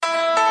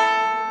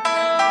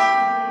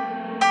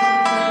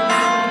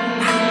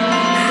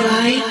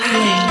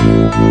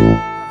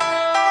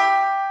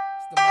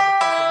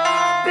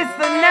This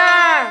the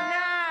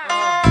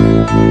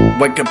 9.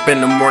 Wake up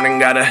in the morning,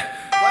 gotta.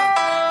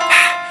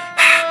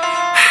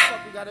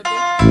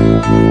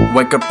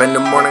 Wake up in the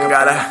morning,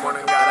 gotta.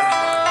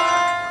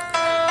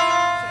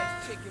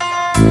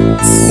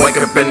 Wake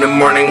up in the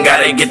morning,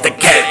 gotta get the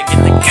cake.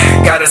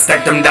 Gotta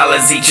stack them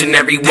dollars each and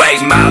every way.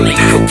 Molly,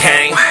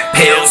 cocaine,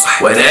 pills,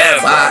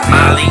 whatever.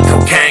 Molly,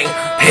 cocaine,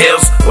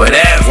 pills,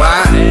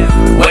 whatever.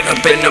 Wake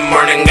up in the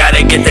morning,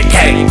 gotta get the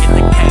cake.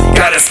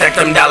 Gotta stack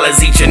them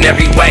dollars each and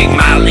every way.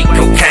 Molly,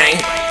 cocaine,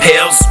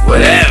 pills,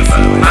 whatever.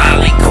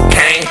 Molly,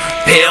 cocaine,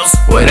 pills,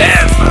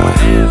 whatever.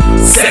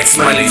 Sex,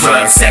 money,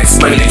 drugs, sex,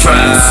 money,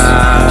 drugs.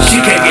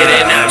 She can't get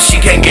enough, she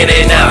can't get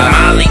enough.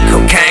 Molly,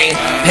 cocaine,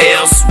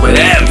 pills,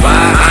 whatever.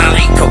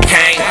 Molly,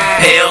 cocaine,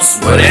 pills,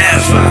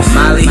 whatever.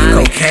 Molly,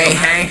 cocaine,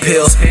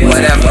 pills,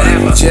 whatever.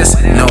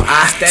 Just know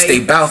I stay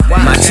bout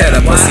my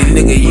cheddar. Pussy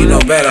nigga, you know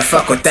better.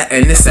 Fuck with that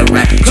and it's a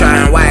rap. Try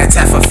and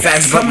wiretap for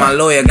facts, but my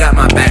lawyer got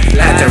my back.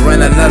 Had to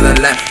run another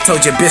lap.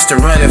 Told your bitch to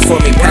run it for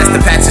me. Pass the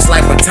patches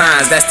like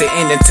batons. That's the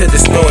ending to the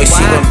story.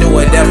 She gon' do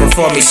whatever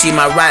for me. She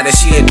my rider,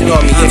 she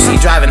adore me. If she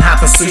driving hot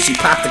pursuit, she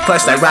pop the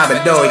clutch like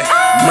Robert Dory.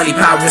 Money,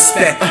 power,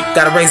 respect.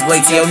 Got a razor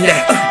blade to your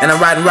neck. And I'm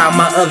riding around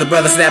my other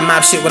brothers for that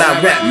mob shit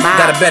without rap.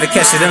 Got a better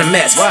catch it than a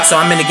Mets. So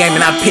I'm in the game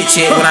and I pitch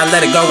it. When I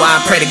let it go,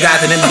 I pray to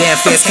God that them damn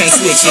feds can't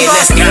switch it.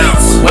 Let's go.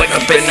 Wake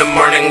up in the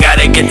morning,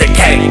 gotta get the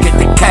cake.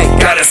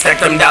 Gotta stack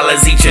them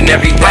dollars each and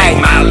every way.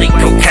 Molly,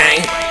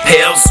 cocaine,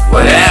 pills,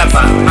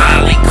 whatever.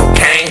 Molly,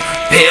 cocaine,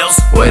 pills,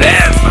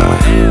 whatever.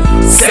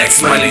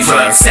 Sex, money,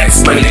 drugs,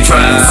 sex, money,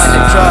 drugs.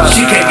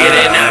 She can't get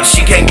enough,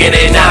 she can't get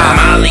enough.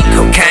 Molly,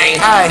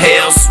 cocaine,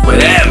 pills,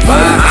 whatever.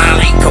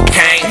 Molly,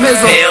 cocaine,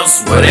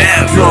 pills,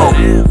 whatever. Yo,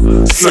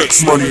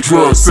 sex, money,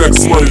 drugs,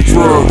 sex, money,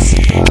 drugs.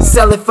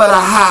 Sell it for the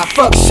high,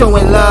 fuck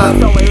showing love.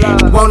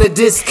 Want a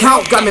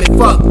discount, got me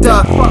fucked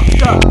up.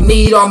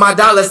 Need all my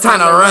dollars, time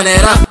to run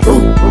it up.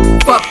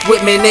 Fuck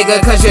with me,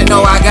 nigga, cause you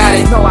know I got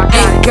it.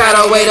 Ain't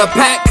gotta wait a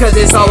pack, cause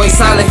it's always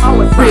solid.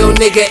 Real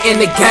nigga in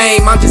the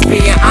game, I'm just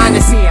being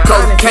honest.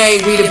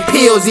 Cocaine, weed and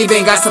pills,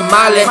 even got some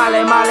molly.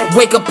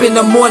 Wake up in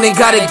the morning,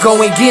 gotta go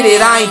and get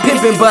it. I ain't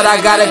pimpin', but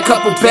I got a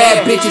couple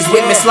bad bitches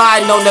with me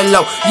sliding on the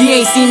low. You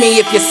ain't see me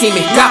if you see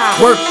me. Got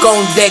work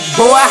on deck,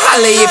 boy,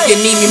 holla if you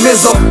need me,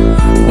 mizzle.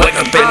 Wake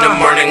up in the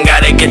morning,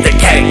 gotta get the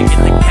cake.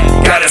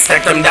 Gotta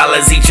stack them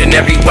dollars each and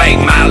every way.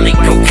 Molly,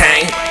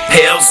 cocaine,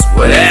 pills,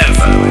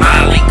 whatever.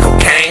 Molly,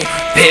 cocaine,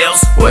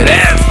 pills,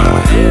 whatever.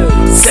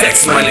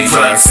 Sex, money,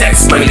 drugs,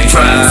 sex, money,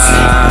 drugs.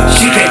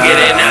 She can't get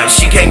enough,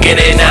 she can't get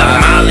enough.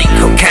 Molly,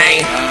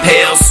 cocaine,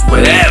 pills,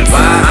 whatever.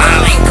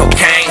 Molly,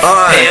 cocaine,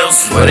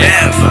 pills,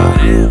 whatever.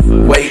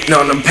 Waiting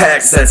on them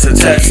packs, that's a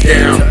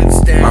touchdown.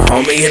 My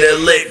homie hit a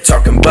lick,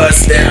 talking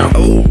bust down.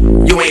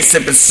 You ain't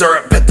sipping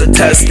syrup at the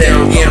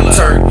touchdown. Yeah, I'm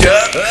turned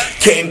up,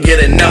 can't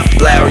get enough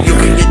loud. You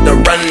can get the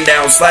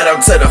rundown, slide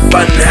out to the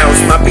fun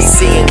house. My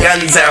PC and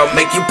guns out,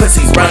 make you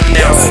pussies run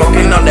down.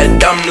 Smoking on that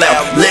dumb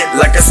loud, lit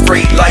like a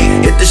street light.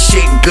 If the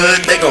shit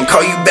good, they gon'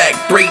 call you back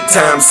 3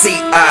 times. See,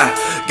 I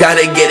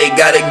gotta get it,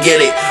 gotta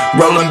get it.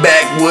 Rolling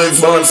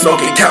backwoods while I'm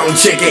smoking, counting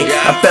chicken.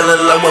 I fell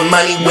in love with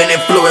money when it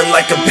flew in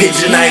like a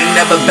pigeon. I ain't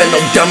never been no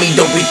dummy,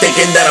 don't be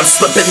thinking that I'm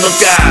slipping. Look,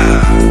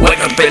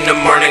 wake up in the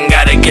morning,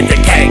 gotta get the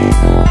cake.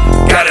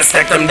 Gotta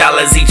stack them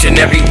dollars each and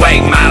every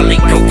way. Molly,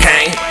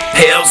 cocaine,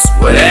 pills,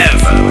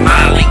 whatever.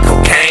 Molly,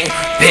 cocaine,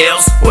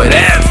 pills,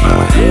 whatever.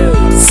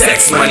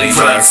 Sex, money,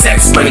 drugs,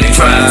 sex, money,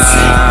 drugs.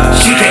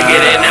 She